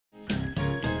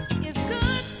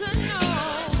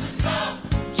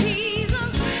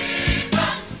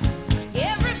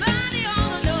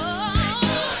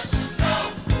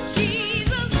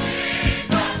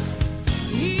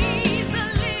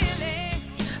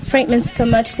Frank meant so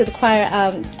much to the choir.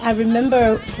 I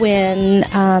remember when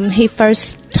he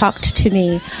first talked to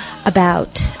me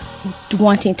about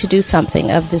wanting to do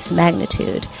something of this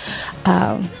magnitude.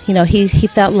 He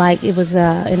felt like it was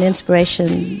an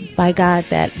inspiration by God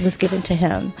that was given to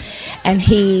him. And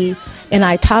he and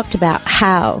I talked about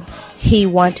how he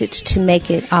wanted to make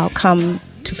it all come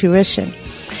to fruition.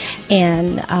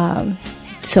 And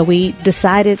so we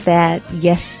decided that,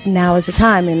 yes, now is the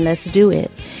time and let's do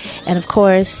it. And of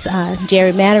course,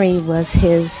 Jerry Mannery was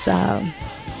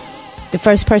the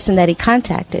first person that he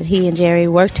contacted. He and Jerry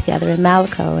worked together in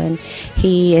Malaco, and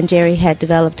he and Jerry had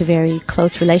developed a very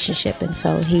close relationship, and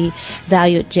so he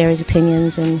valued Jerry's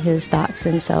opinions and his thoughts,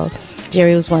 and so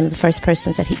Jerry was one of the first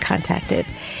persons that he contacted.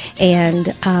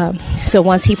 And so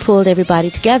once he pulled everybody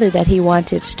together that he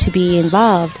wanted to be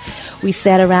involved, we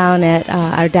sat around at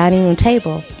our dining room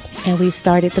table, and we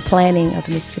started the planning of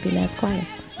the Mississippi Mass Choir.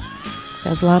 That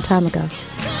was a long time ago.